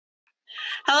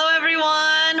Hello,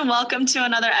 everyone. Welcome to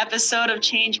another episode of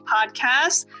Change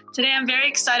Podcast. Today, I'm very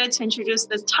excited to introduce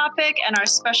this topic and our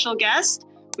special guest.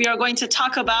 We are going to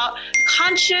talk about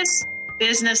conscious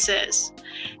businesses.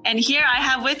 And here I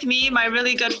have with me my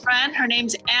really good friend. Her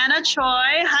name's Anna Choi.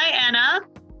 Hi, Anna.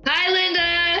 Hi,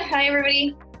 Linda. Hi,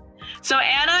 everybody. So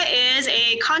Anna is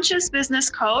a conscious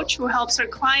business coach who helps her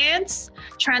clients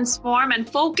transform and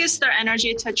focus their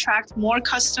energy to attract more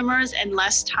customers in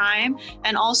less time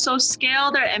and also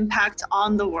scale their impact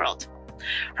on the world.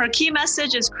 Her key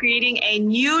message is creating a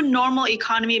new normal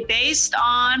economy based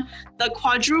on the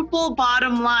quadruple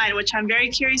bottom line, which I'm very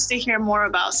curious to hear more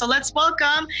about. So let's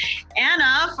welcome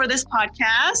Anna for this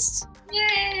podcast.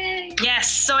 Yay!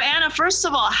 Yes. So Anna, first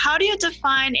of all, how do you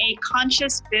define a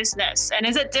conscious business? And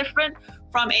is it different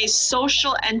from a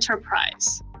social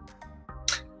enterprise?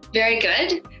 Very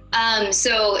good.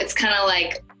 So it's kind of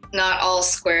like not all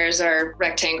squares are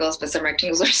rectangles, but some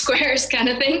rectangles are squares kind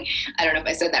of thing. I don't know if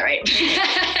I said that right.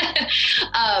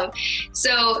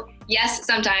 So yes,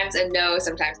 sometimes, and no,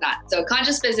 sometimes not. So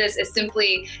conscious business is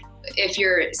simply if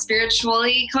you're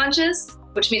spiritually conscious,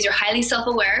 which means you're highly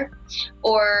self-aware,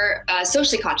 or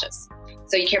socially conscious.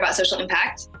 So you care about social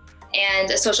impact.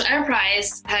 And a social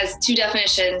enterprise has two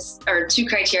definitions or two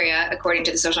criteria according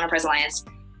to the Social Enterprise Alliance.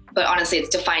 But honestly, it's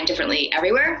defined differently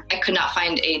everywhere. I could not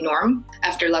find a norm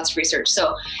after lots of research.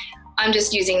 So I'm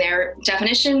just using their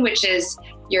definition, which is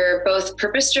you're both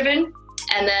purpose-driven,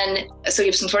 and then so you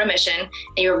have some sort of mission, and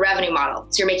you're a revenue model.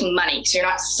 So you're making money. So you're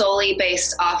not solely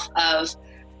based off of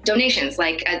donations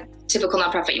like a typical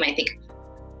nonprofit you might think.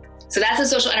 So that's a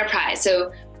social enterprise.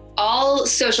 So all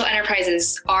social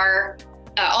enterprises are,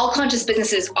 all conscious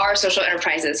businesses are social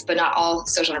enterprises, but not all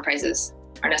social enterprises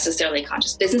are necessarily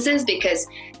conscious businesses because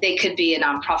they could be a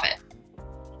nonprofit.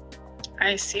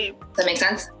 I see. Does that make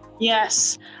sense?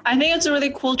 Yes. I think it's a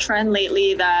really cool trend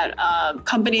lately that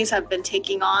companies have been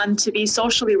taking on to be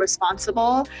socially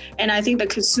responsible. And I think the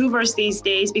consumers these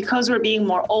days, because we're being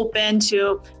more open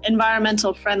to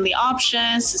environmental friendly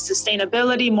options, to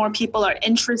sustainability, more people are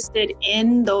interested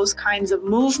in those kinds of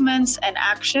movements and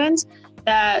actions,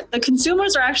 that the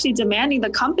consumers are actually demanding the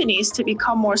companies to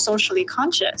become more socially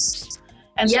conscious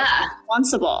and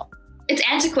responsible. It's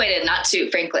antiquated not to,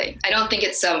 frankly. I don't think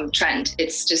it's some trend.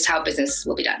 It's just how business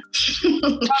will be done.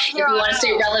 If you want to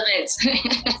stay relevant.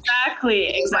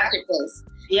 Exactly. Marketplace.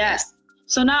 Yes.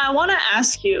 So now I want to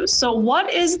ask you, so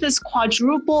what is this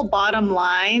quadruple bottom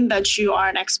line that you are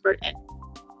an expert in?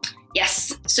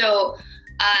 Yes. So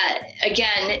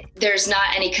again, there's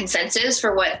not any consensus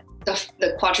for what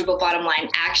the quadruple bottom line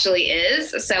actually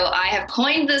is. So I have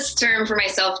coined this term for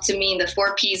myself to mean the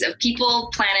 4 P's of people,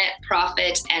 planet,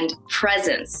 profit, and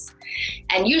presence.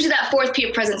 And usually that 4th P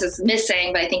of presence is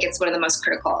missing, but I think it's one of the most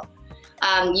critical.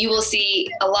 You will see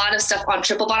a lot of stuff on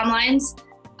triple bottom lines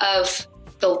of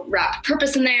they'll wrap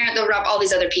purpose in there, they'll wrap all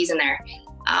these other P's in there.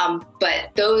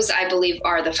 But those, I believe,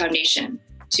 are the foundation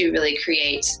to really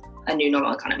create a new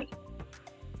normal economy.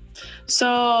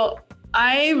 So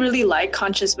I really like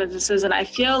conscious businesses, and I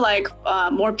feel like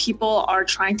more people are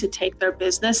trying to take their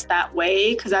business that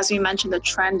way because, as we mentioned, the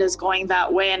trend is going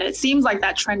that way, and it seems like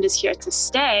that trend is here to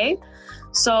stay.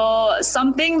 So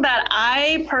something that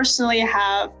I personally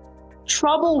have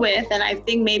trouble with, and I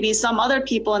think maybe some other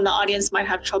people in the audience might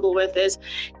have trouble with, is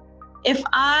if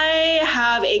I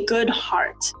have a good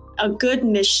heart, a good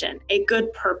mission, a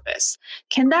good purpose,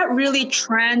 can that really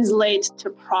translate to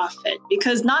profit?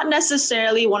 Because not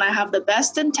necessarily when I have the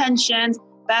best intentions,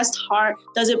 best heart,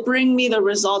 does it bring me the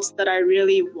results that I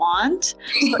really want?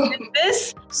 So is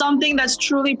this something that's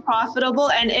truly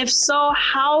profitable? And if so,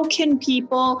 how can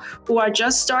people who are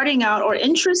just starting out or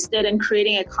interested in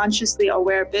creating a consciously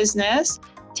aware business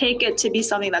take it to be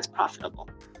something that's profitable?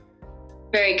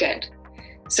 Very good.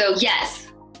 So yes.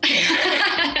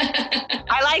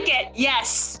 I like it.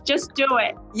 Yes. Just do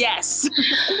it. Yes.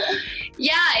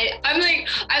 Yeah. I'm like,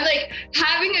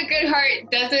 having a good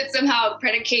heart doesn't somehow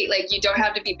predicate like you don't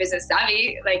have to be business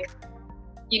savvy. Like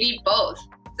you need both.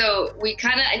 So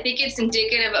I think it's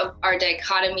indicative of our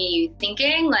dichotomy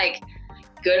thinking, like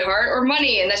good heart or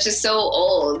money. And that's just so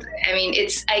old. I mean,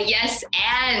 it's a yes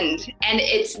and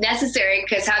it's necessary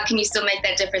because how can you still make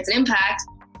that difference and impact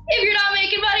if you're not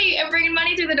making money and bringing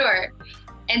money through the door?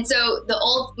 And so the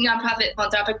old nonprofit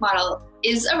philanthropic model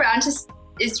is around.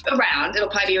 It'll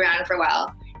probably be around for a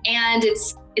while, and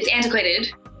it's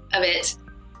antiquated a bit.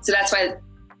 So that's why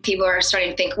people are starting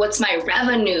to think, what's my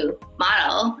revenue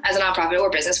model as a nonprofit or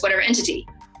business, whatever entity?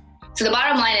 So the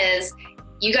bottom line is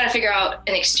you got to figure out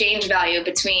an exchange value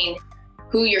between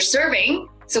who you're serving.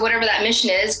 So whatever that mission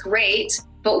is, great.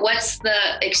 But what's the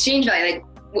exchange value? Like,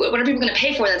 what are people going to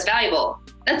pay for that's valuable?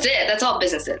 That's it. That's all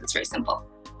business is. It's very simple,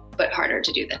 but harder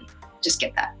to do than just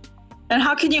get that. And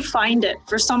how can you find it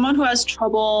for someone who has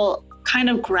trouble kind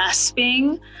of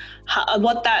grasping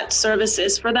what that service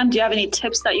is for them? Do you have any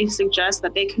tips that you suggest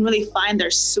that they can really find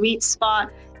their sweet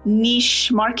spot,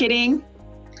 niche marketing?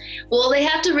 Well, they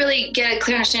have to really get a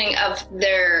clear understanding of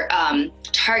their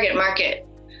target market.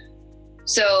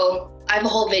 So I have a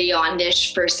whole video on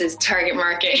niche versus target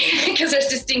market because there's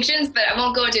distinctions, but I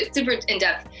won't go into it super in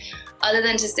depth other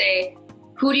than to say,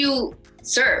 who do you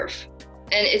serve?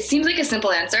 And it seems like a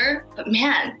simple answer, but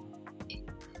man,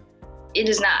 it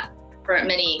is not for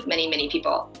many, many, many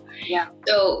people. Yeah.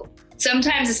 So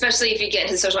sometimes, especially if you get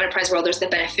into the social enterprise world, there's the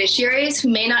beneficiaries who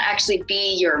may not actually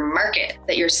be your market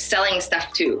that you're selling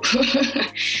stuff to,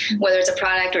 whether it's a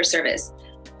product or service.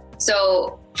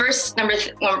 So first,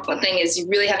 one thing is you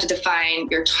really have to define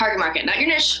your target market, not your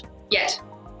niche yet,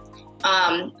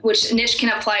 which niche can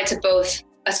apply to both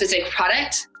a specific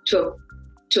product to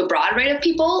a broad array of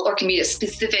people, or can be a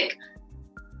specific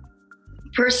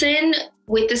person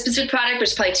with the specific product, which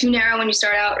is probably too narrow when you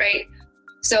start out, right?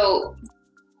 So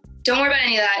don't worry about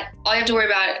any of that. All you have to worry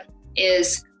about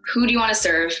is who do you want to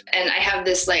serve? And I have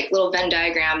this like little Venn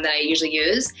diagram that I usually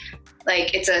use.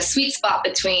 Like it's a sweet spot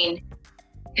between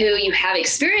who you have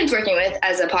experience working with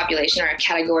as a population or a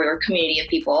category or community of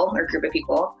people or group of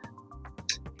people.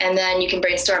 And then you can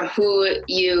brainstorm who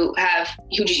you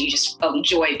just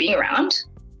enjoy being around,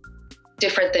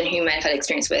 different than who you might have had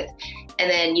experience with. And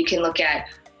then you can look at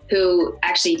who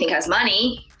actually you think has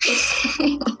money.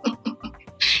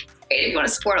 If you want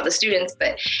to support all the students,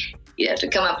 but you have to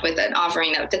come up with an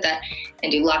offering that would fit that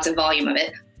and do lots of volume of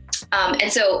it.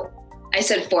 And so I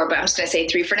said 4, but I'm just going to say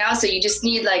 3 for now. So you just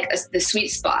need like the sweet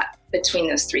spot between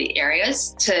those 3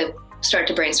 areas to start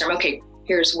to brainstorm. Okay,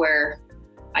 here's where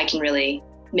I can really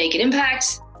make an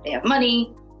impact. They have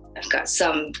money. I've got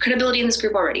some credibility in this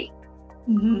group already.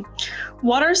 Mm-hmm.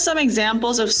 What are some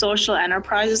examples of social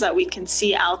enterprises that we can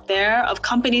see out there of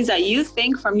companies that you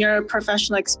think from your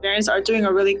professional experience are doing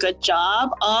a really good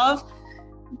job of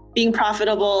being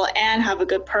profitable and have a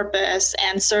good purpose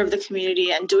and serve the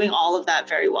community and doing all of that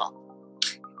very well?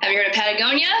 Have you heard of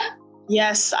Patagonia?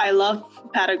 Yes, I love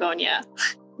Patagonia.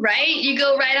 Right? You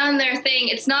go right on their thing.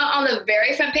 It's not on the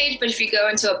very front page, but if you go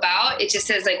into about, it just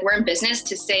says like, we're in business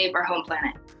to save our home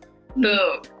planet.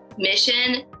 Boom.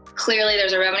 Mission. Clearly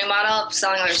there's a revenue model of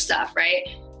selling other stuff, right?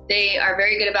 They are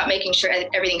very good about making sure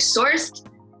everything's sourced,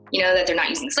 that they're not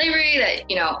using slavery, that,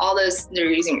 all those, they're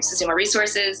using sustainable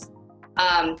resources.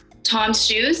 Tom's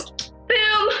shoes.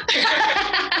 Boom.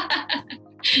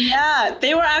 Yeah,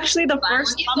 they were actually the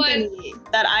first company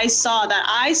that I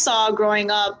saw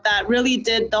growing up that really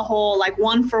did the whole like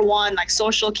 1-for-1 like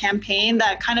social campaign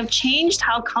that kind of changed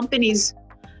how companies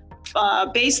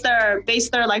base their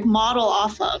like model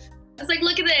off of. I was like,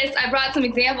 look at this. I brought some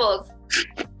examples.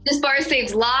 This bar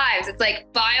saves lives. It's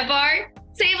like, buy a bar,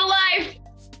 save a life.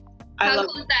 How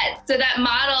cool is that? So that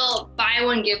model, buy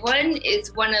one, give one,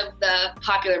 is one of the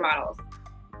popular models.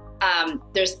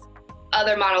 There's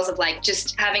other models of like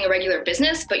just having a regular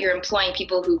business, but you're employing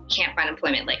people who can't find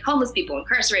employment, like homeless people,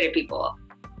 incarcerated people,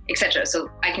 etc. So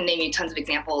I can name you tons of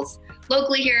examples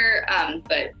locally here,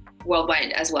 but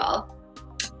worldwide as well,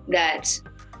 that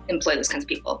employ those kinds of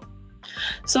people.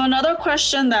 So another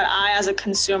question that I, as a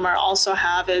consumer, also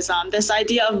have is this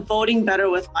idea of voting better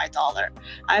with my dollar.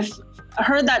 I've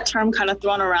heard that term kind of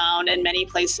thrown around in many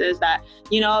places that,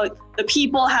 the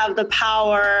people have the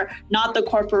power, not the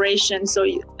corporation. So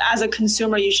as a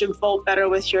consumer, you should vote better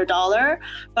with your dollar.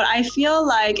 But I feel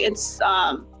like it's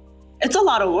a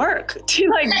lot of work to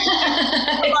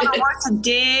to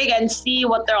dig and see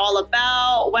what they're all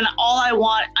about, when all I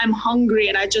want, I'm hungry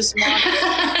and I just want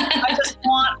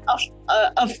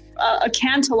a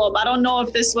cantaloupe. I don't know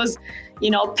if this was,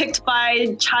 picked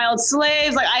by child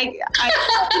slaves. Like I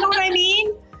you know what I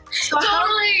mean? So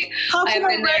totally. How can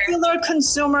a regular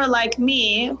consumer like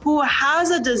me, who has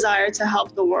a desire to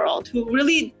help the world, who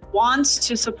really wants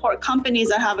to support companies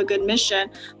that have a good mission,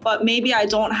 but maybe I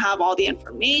don't have all the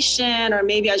information, or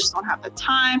maybe I just don't have the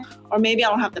time, or maybe I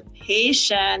don't have the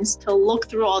patience to look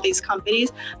through all these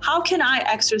companies, how can I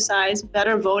exercise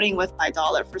better voting with my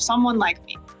dollar for someone like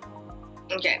me?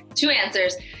 Okay, 2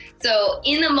 answers. So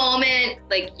in the moment,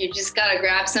 like you just gotta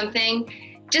grab something.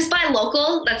 Just buy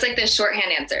local. That's like the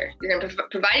shorthand answer. You're going to be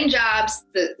providing jobs.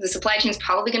 The supply chain is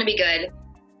probably going to be good.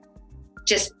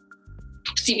 Just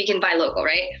see if you can buy local,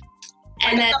 right?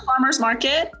 And then the farmer's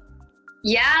market.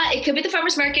 Yeah, it could be the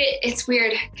farmer's market. It's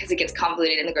weird because it gets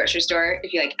convoluted in the grocery store.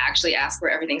 If you like actually ask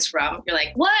where everything's from, you're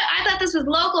like, what? I thought this was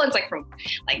local. It's like from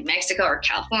like Mexico or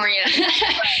California.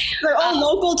 Like,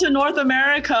 local to North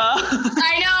America.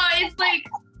 I know. It's like,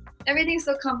 everything's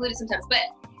so convoluted sometimes. But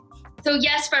so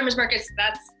yes, farmers markets,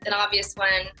 that's an obvious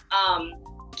one.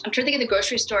 I'm trying to think of the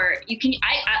grocery store.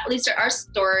 At least at our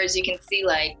stores, you can see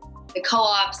like the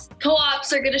co-ops.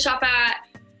 Co-ops are good to shop at.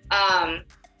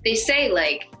 They say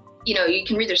like, you know, you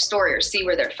can read their story or see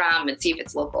where they're from and see if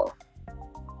it's local.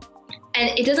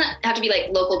 And it doesn't have to be like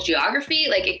local geography.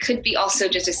 Like it could be also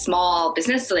just a small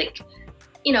business. So like,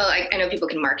 you know, I know people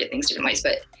can market things different ways,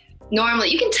 but normally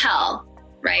you can tell,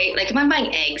 right? Like if I'm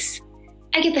buying eggs,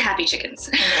 I get the Happy Chickens,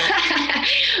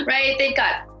 right? They've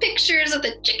got pictures of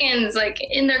the chickens like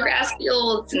in their grass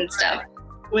fields and stuff.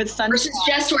 With sunshine. Versus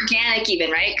just organic even,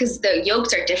 right? Because the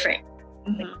yolks are different.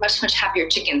 Mm-hmm. Like much, much happier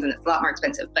chickens and it's a lot more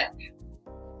expensive. But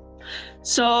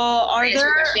so are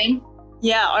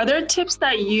there tips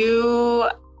that you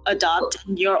adopt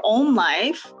in your own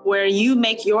life where you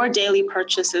make your daily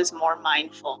purchases more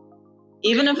mindful,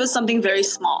 even if it's something very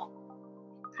small?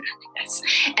 Yes.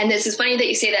 And this is funny that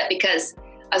you say that because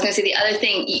I was going to say the other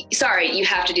thing, you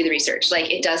have to do the research. Like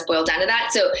it does boil down to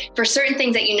that. So for certain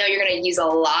things that you know you're going to use a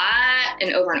lot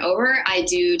and over, I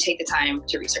do take the time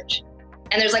to research.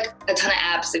 And there's like a ton of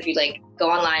apps. If you like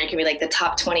go online, it can be like the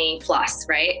top 20 floss,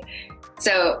 right?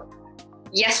 So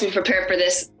yes, we prepared for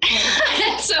this.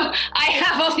 So I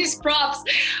have all these props,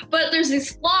 but there's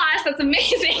this floss that's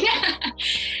amazing.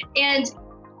 And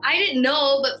I didn't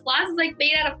know, but floss is like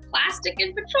made out of plastic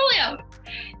and petroleum.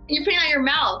 And you're putting it on your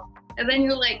mouth. And then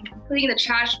you're like putting it in the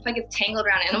trash, like it's tangled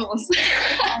around animals.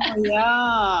 Oh,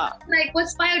 yeah. Like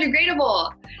what's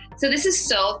biodegradable? So this is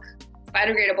silk,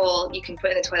 biodegradable. You can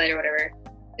put it in the toilet or whatever.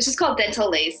 It's just called Dental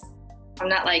Lace. I'm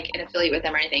not like an affiliate with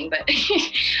them or anything, but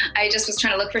I just was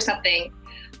trying to look for something.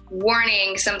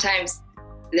 Warning, sometimes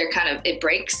it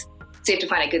breaks. So you have to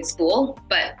find a good spool,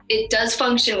 but it does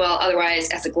function well otherwise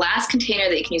as a glass container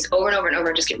that you can use over and over and over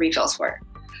and just get refills for.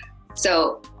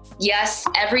 So yes,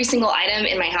 every single item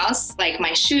in my house, like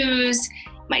my shoes,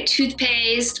 my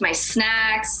toothpaste, my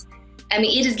snacks, I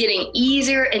mean, it is getting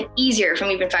easier and easier from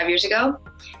even 5 years ago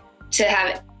to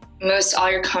have most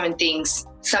all your common things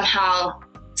somehow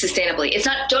sustainably.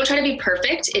 Don't try to be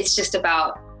perfect. It's just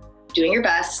about doing your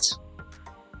best.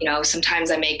 You know, sometimes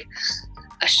I make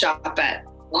a shop at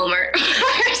Walmart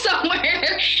or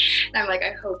somewhere. And I'm like,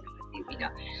 I hope you know.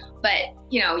 But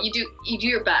you know, you do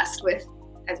your best with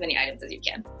as many items as you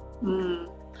can.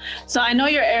 So I know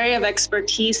your area of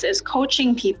expertise is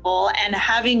coaching people and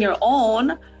having your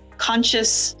own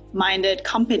conscious-minded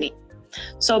company.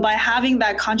 So by having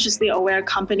that consciously aware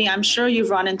company, I'm sure you've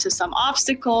run into some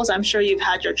obstacles. I'm sure you've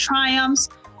had your triumphs.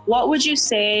 What would you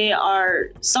say are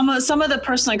some of the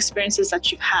personal experiences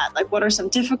that you've had? Like, what are some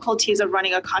difficulties of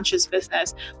running a conscious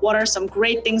business? What are some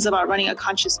great things about running a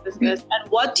conscious business? And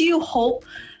what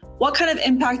kind of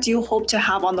impact do you hope to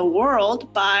have on the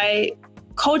world by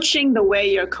coaching the way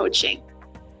you're coaching?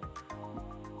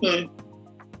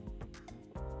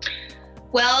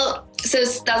 Well, so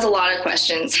that was a lot of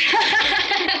questions.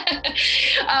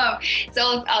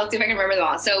 So I'll see if I can remember them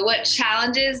all. So what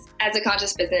challenges as a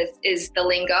conscious business is the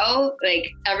lingo.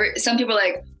 Like some people are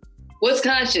like, what's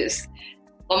conscious?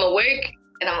 I'm awake.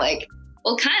 And I'm like,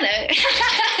 well, kind of.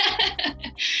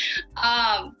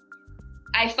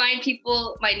 I find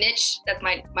people, my niche, that's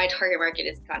my target market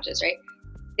is conscious, right?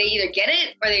 They either get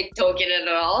it or they don't get it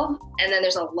at all. And then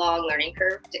there's a long learning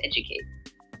curve to educate.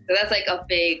 So that's like a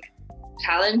big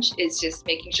challenge, is just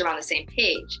making sure we're on the same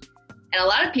page. And a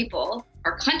lot of people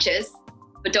are conscious,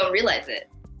 but don't realize it.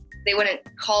 They wouldn't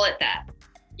call it that,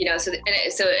 you know? So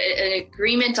an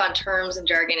agreement on terms and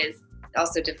jargon is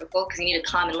also difficult because you need a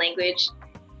common language.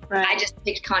 Right. I just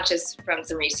picked conscious from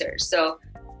some research. So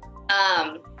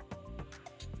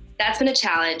that's been a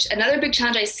challenge. Another big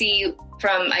challenge I see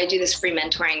I do this free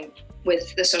mentoring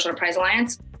with the Social Enterprise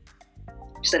Alliance,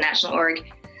 which is a national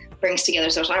org, brings together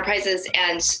social enterprises,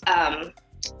 and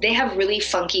they have really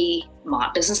funky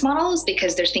business models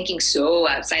because they're thinking so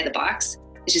outside the box.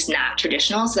 It's just not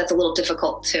traditional. So that's a little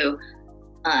difficult to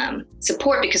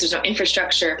support because there's no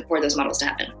infrastructure for those models to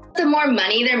happen. The more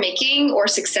money they're making or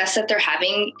success that they're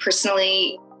having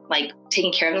personally, like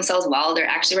taking care of themselves while they're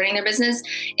actually running their business,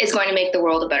 is going to make the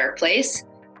world a better place,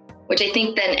 which I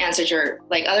think then answers your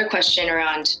other question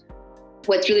around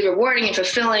what's really rewarding and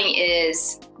fulfilling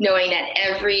is knowing that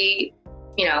every,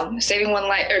 saving one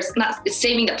life, or it's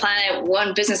saving the planet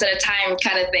one business at a time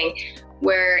kind of thing,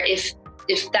 where if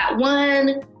that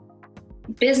one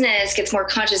business gets more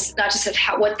conscious, not just of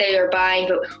what they are buying,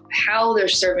 but how they're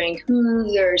serving,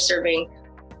 who they're serving,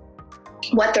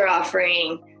 what they're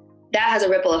offering, that has a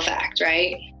ripple effect,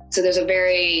 right? So there's a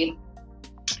very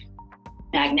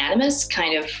magnanimous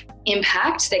kind of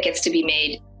impact that gets to be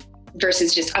made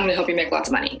versus just, I'm going to help you make lots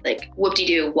of money. Like,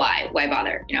 whoop-de-doo, why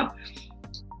bother, you know?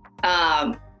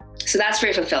 So that's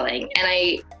very fulfilling.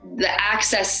 And the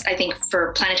access, I think,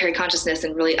 for planetary consciousness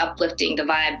and really uplifting the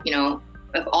vibe, you know,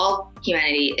 of all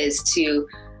humanity is to, you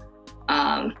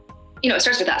know, it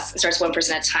starts with us. It starts one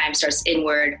person at a time, starts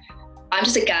inward. I'm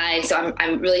just a guide, so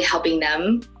I'm really helping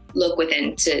them look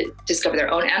within to discover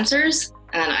their own answers.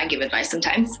 And I give advice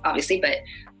sometimes, obviously, but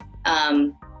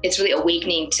it's really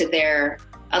awakening to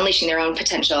unleashing their own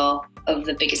potential of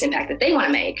the biggest impact that they want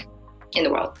to make in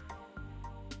the world.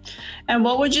 And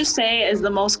what would you say is the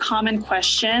most common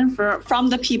question from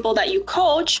the people that you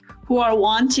coach who are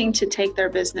wanting to take their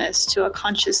business to a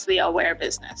consciously aware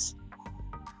business?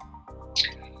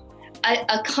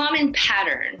 A common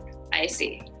pattern I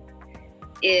see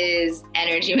is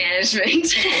energy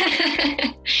management.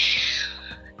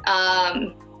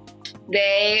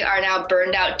 They are now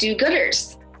burned out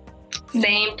do-gooders.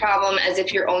 Same problem as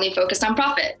if you're only focused on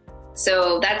profit.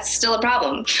 So that's still a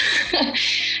problem.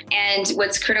 And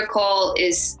what's critical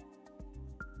is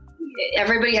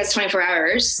everybody has 24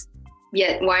 hours,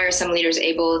 yet why are some leaders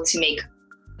able to make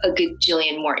a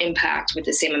gajillion more impact with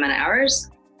the same amount of hours?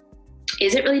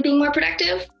 Is it really being more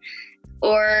productive?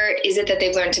 Or is it that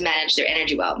they've learned to manage their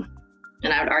energy well?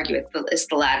 And I would argue it's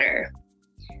the latter.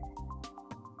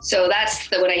 So that's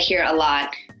what I hear a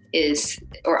lot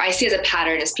or I see as a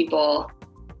pattern is people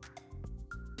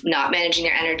not managing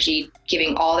their energy,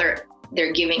 giving all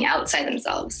they're giving outside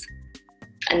themselves.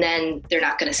 And then they're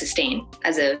not going to sustain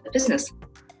as a business.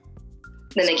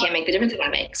 Then they can't make the difference they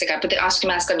want to make. So I got to put the oxygen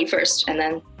mask on you first and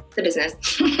then the business.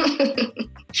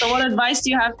 So what advice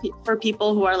do you have for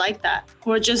people who are like that?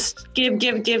 Who are just give.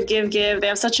 They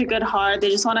have such a good heart. They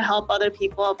just want to help other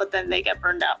people, but then they get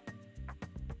burned out.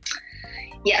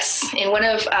 Yes. And one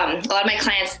of a lot of my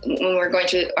clients, when we're going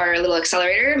through our little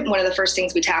accelerator, one of the first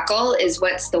things we tackle is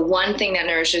what's the one thing that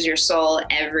nourishes your soul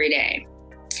every day.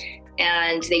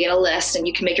 And they get a list, and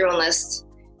you can make your own list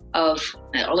of,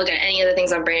 or look at any of the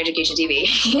things on Brain Education TV.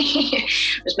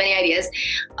 There's many ideas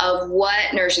of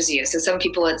what nourishes you. So some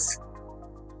people it's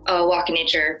a walk in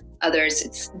nature. Others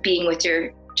it's being with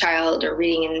your child or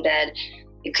reading in bed.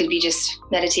 It could be just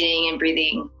meditating and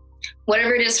breathing.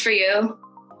 Whatever it is for you,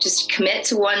 just commit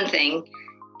to one thing,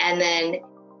 and then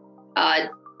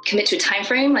commit to a time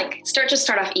frame. Like start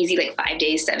off easy, like 5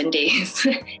 days, 7 days,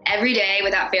 every day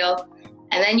without fail.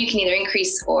 And then you can either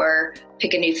increase or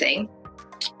pick a new thing.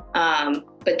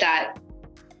 But that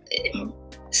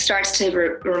starts to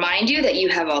remind you that you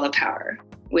have all the power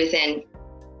within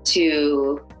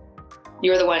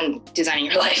you're the one designing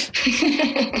your life.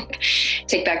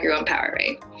 Take back your own power,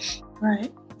 right?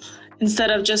 Right.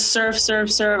 Instead of just serve.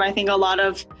 I think a lot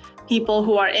of people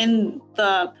who are in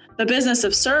the business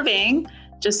of serving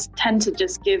just tend to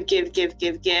just give,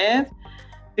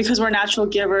 because we're natural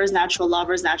givers, natural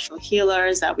lovers, natural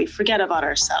healers, that we forget about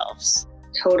ourselves.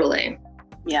 Totally.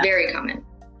 Yeah. Very common.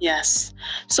 Yes.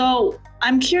 So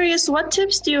I'm curious, what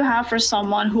tips do you have for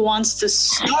someone who wants to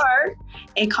start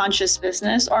a conscious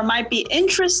business or might be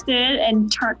interested in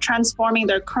transforming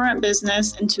their current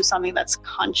business into something that's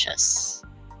conscious?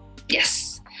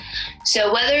 Yes.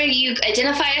 So whether you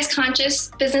identify as conscious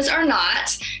business or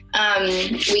not,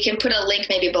 we can put a link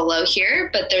maybe below here,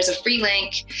 but there's a free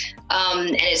link,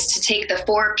 and it's to take the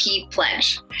 4P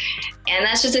pledge. And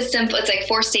that's just as simple. It's like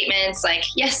 4 statements like,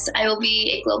 yes, I will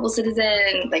be a global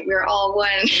citizen. Like we're all one.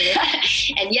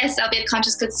 And yes, I'll be a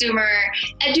conscious consumer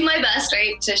and do my best,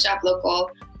 right, to shop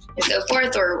local and so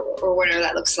forth, or whatever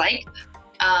that looks like.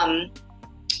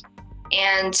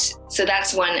 And so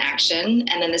that's one action.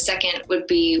 And then the second would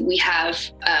be, we have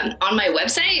on my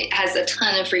website, it has a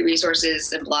ton of free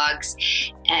resources and blogs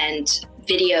and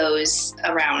videos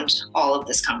around all of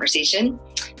this conversation.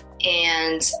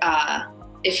 And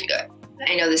if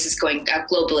I know this is going out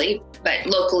globally, but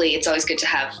locally, it's always good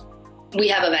to we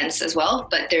have events as well,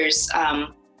 but there's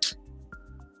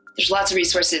lots of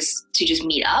resources to just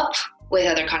meet up with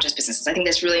other conscious businesses. I think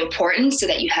that's really important so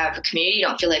that you have a community. You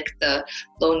don't feel like the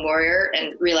lone warrior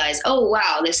and realize, oh,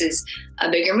 wow, this is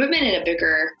a bigger movement and a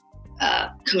bigger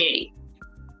community.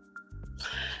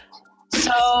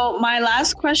 So my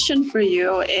last question for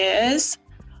you is,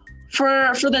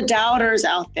 for the doubters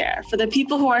out there, for the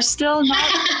people who are still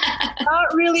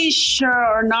not really sure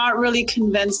or not really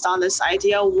convinced on this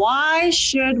idea, why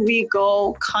should we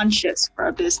go conscious for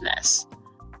a business?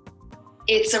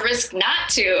 It's a risk not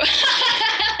to.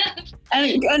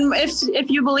 And if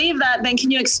you believe that, then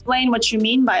can you explain what you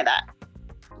mean by that?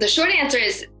 The short answer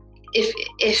is,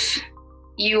 if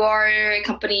you are a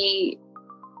company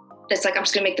that's like, I'm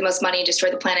just going to make the most money and destroy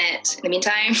the planet in the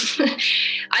meantime,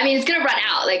 I mean, it's going to run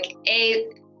out. Like,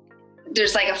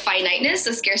 there's like a finiteness,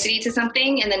 a scarcity to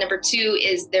something. And then number two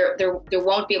is there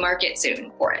won't be a market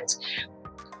soon for it.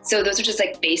 So those are just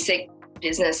like basic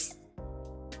business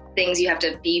things you have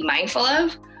to be mindful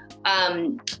of.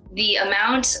 The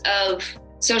amount of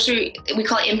social, we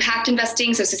call it impact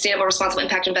investing, so sustainable, responsible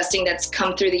impact investing that's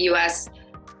come through the US,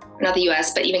 not the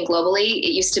US, but even globally.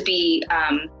 It used to be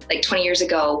like 20 years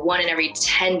ago, 1 in every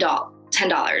 $10,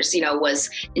 was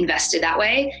invested that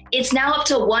way. It's now up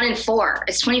to 1 in 4.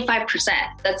 It's 25%.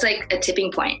 That's like a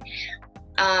tipping point.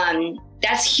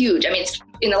 That's huge. I mean, it's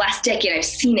in the last decade, I've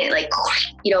seen it like,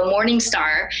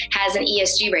 Morningstar has an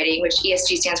ESG rating, which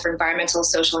ESG stands for environmental,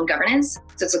 social, and governance.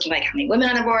 So it's looking like how many women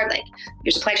on the board, like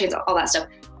your supply chains, all that stuff.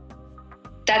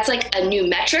 That's like a new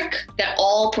metric that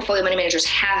all portfolio money managers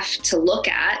have to look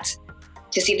at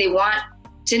to see if they want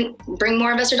to bring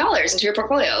more investor dollars into your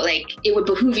portfolio. Like, it would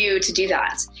behoove you to do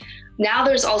that. Now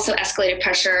there's also escalated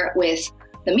pressure with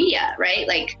the media, right?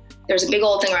 Like, there's a big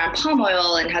old thing around palm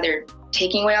oil and how they're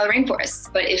taking away all the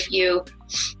rainforests. But if you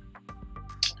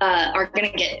are going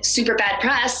to get super bad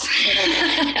press,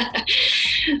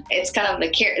 it's kind of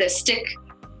the stick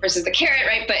versus the carrot,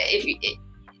 right? But if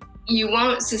you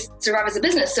won't survive as a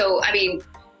business. So, I mean,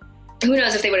 who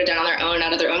knows if they would have done on their own,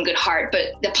 out of their own good heart.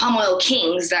 But the palm oil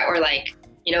kings that were like,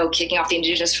 kicking off the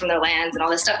indigenous from their lands and all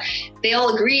this stuff, they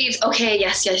all agreed, okay,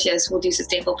 yes, we'll do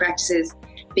sustainable practices,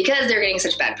 because they're getting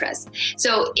such bad press.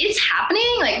 So it's happening,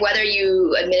 like whether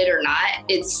you admit it or not,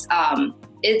 it's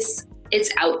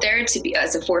out there to be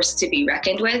as a force to be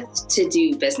reckoned with to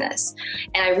do business.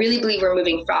 And I really believe we're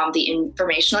moving from the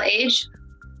informational age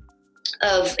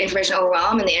of information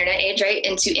overwhelm and the internet age, right,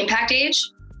 into impact age.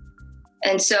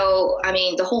 And so, I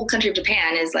mean, the whole country of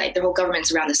Japan is like, their whole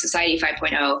government's around the Society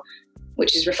 5.0,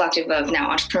 which is reflective of now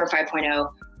Entrepreneur 5.0.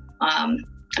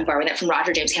 I'm borrowing that from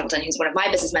Roger James Hamilton, who's one of my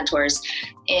business mentors.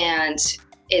 And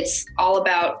it's all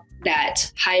about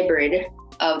that hybrid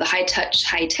of the high touch,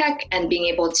 high tech, and being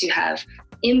able to have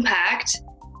impact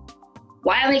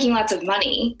while making lots of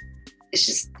money.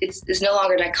 It's no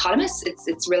longer dichotomous.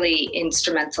 It's really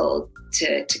instrumental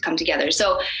to come together.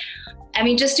 So, I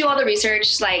mean, just do all the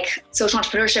research, like social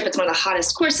entrepreneurship. It's one of the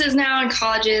hottest courses now in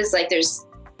colleges. Like,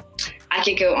 I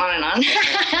could go on and on.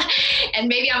 And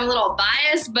maybe I'm a little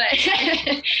biased, but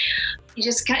you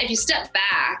just if you step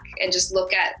back and just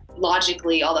look at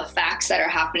logically all the facts that are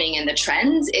happening and the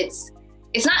trends, it's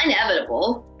not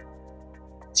inevitable.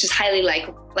 It's just highly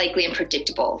likely and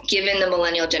predictable, given the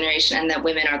millennial generation and that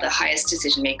women are the highest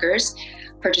decision makers.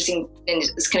 Purchasing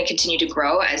is going to continue to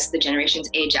grow as the generations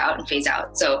age out and phase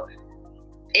out. So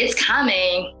it's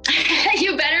coming.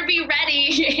 You better be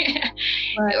ready.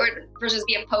 Right. Or versus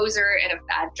be a poser and a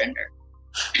bad gender.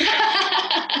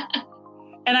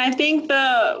 And I think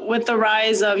with the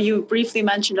rise of, you briefly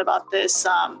mentioned about this,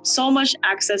 so much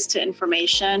access to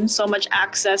information, so much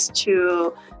access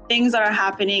to things that are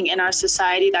happening in our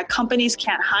society that companies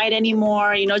can't hide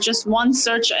anymore. Just one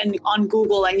search on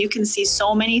Google and you can see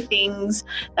so many things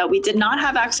that we did not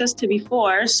have access to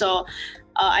before. So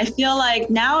I feel like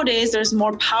nowadays there's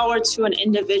more power to an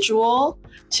individual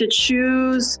to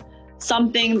choose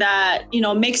something that,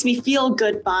 makes me feel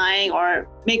good buying, or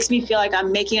makes me feel like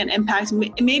I'm making an impact,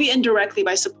 maybe indirectly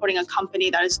by supporting a company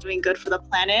that is doing good for the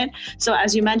planet. So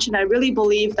as you mentioned, I really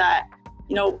believe that,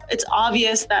 it's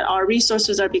obvious that our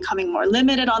resources are becoming more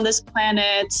limited on this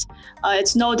planet.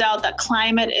 It's no doubt that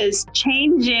climate is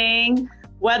changing.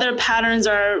 Weather patterns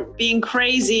are being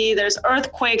crazy. There's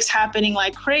earthquakes happening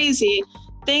like crazy.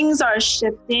 Things are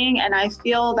shifting. And I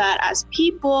feel that as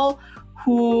people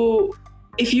who,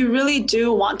 if you really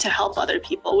do want to help other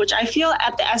people, which I feel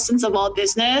at the essence of all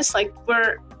business, like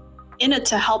we're in it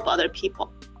to help other people,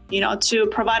 to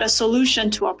provide a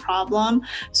solution to a problem.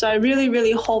 So I really,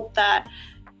 really hope that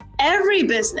every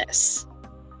business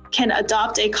can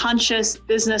adopt a conscious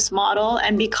business model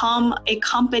and become a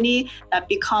company that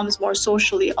becomes more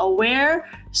socially aware,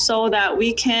 so that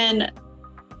we can,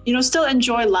 still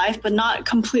enjoy life, but not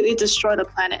completely destroy the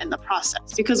planet in the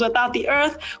process. Because without the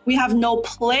earth, we have no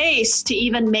place to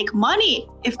even make money.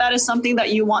 If that is something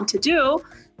that you want to do,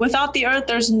 without the earth,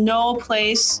 there's no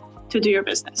place to do your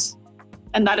business.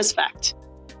 And that is fact.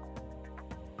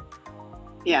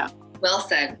 Yeah. Well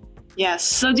said. Yes.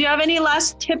 So do you have any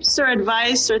last tips or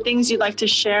advice or things you'd like to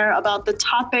share about the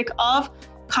topic of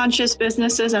conscious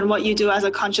businesses and what you do as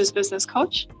a conscious business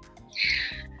coach?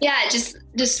 Yeah,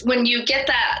 just when you get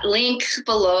that link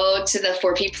below to the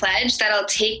 4P pledge, that'll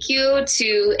take you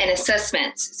to an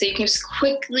assessment. So you can just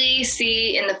quickly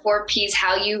see in the 4Ps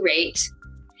how you rate.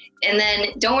 And then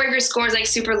don't worry if your score is like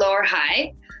super low or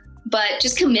high, but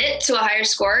just commit to a higher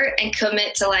score and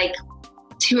commit to like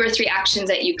 2 or 3 actions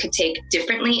that you could take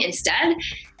differently instead.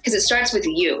 because it starts with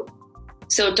you.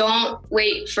 So don't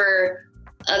wait for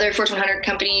other Fortune 100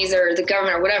 companies or the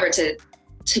government or whatever to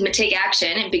take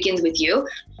action. It begins with you.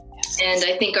 And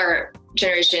I think our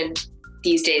generation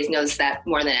these days knows that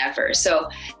more than ever. So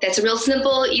that's a real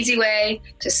simple, easy way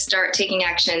to start taking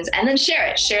actions, and then share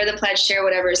it. Share the pledge, share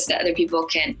whatever, so that other people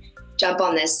can jump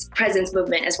on this presence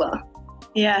movement as well.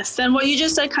 Yes. And what you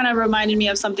just said kind of reminded me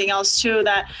of something else too,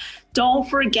 that don't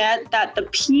forget that the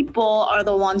people are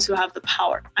the ones who have the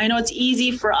power. I know it's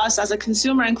easy for us as a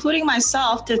consumer, including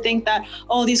myself, to think that,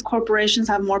 oh, these corporations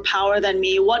have more power than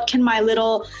me. What can my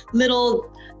little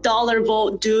dollar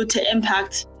vote do to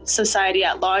impact society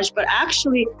at large? But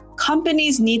actually,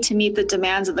 companies need to meet the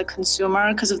demands of the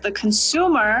consumer, because if the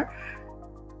consumer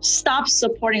stops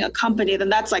supporting a company, then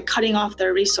that's like cutting off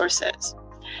their resources.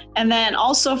 And then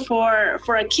also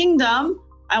for a kingdom,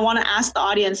 I want to ask the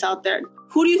audience out there,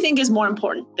 who do you think is more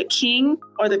important, the king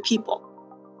or the people?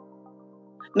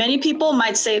 Many people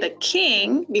might say the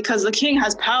king because the king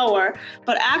has power,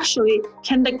 but actually,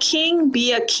 can the king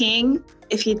be a king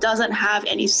if he doesn't have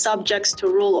any subjects to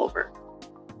rule over?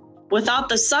 Without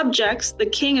the subjects, the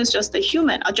king is just a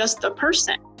human, just a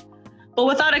person. But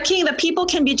without a king, the people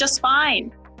can be just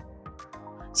fine.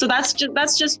 So that's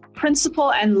just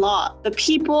principle and law. The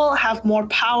people have more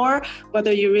power,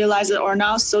 whether you realize it or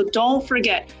not. So don't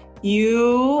forget,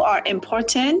 you are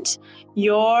important.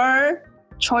 Your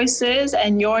choices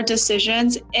and your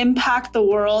decisions impact the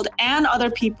world and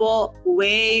other people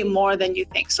way more than you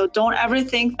think. So don't ever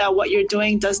think that what you're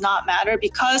doing does not matter,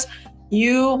 because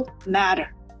you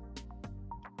matter.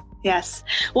 Yes.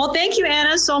 Well, thank you,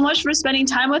 Anna, so much for spending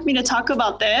time with me to talk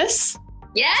about this.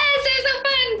 Yes, it was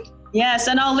so fun. Yes,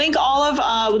 and I'll link all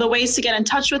of the ways to get in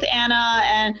touch with Anna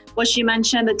and what she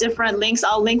mentioned, the different links.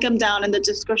 I'll link them down in the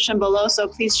description below, so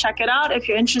please check it out. If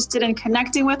you're interested in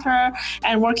connecting with her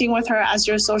and working with her as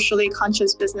your socially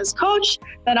conscious business coach,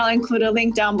 then I'll include a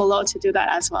link down below to do that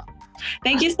as well.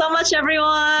 Thank you so much,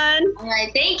 everyone. All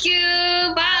right, thank you.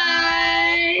 Bye.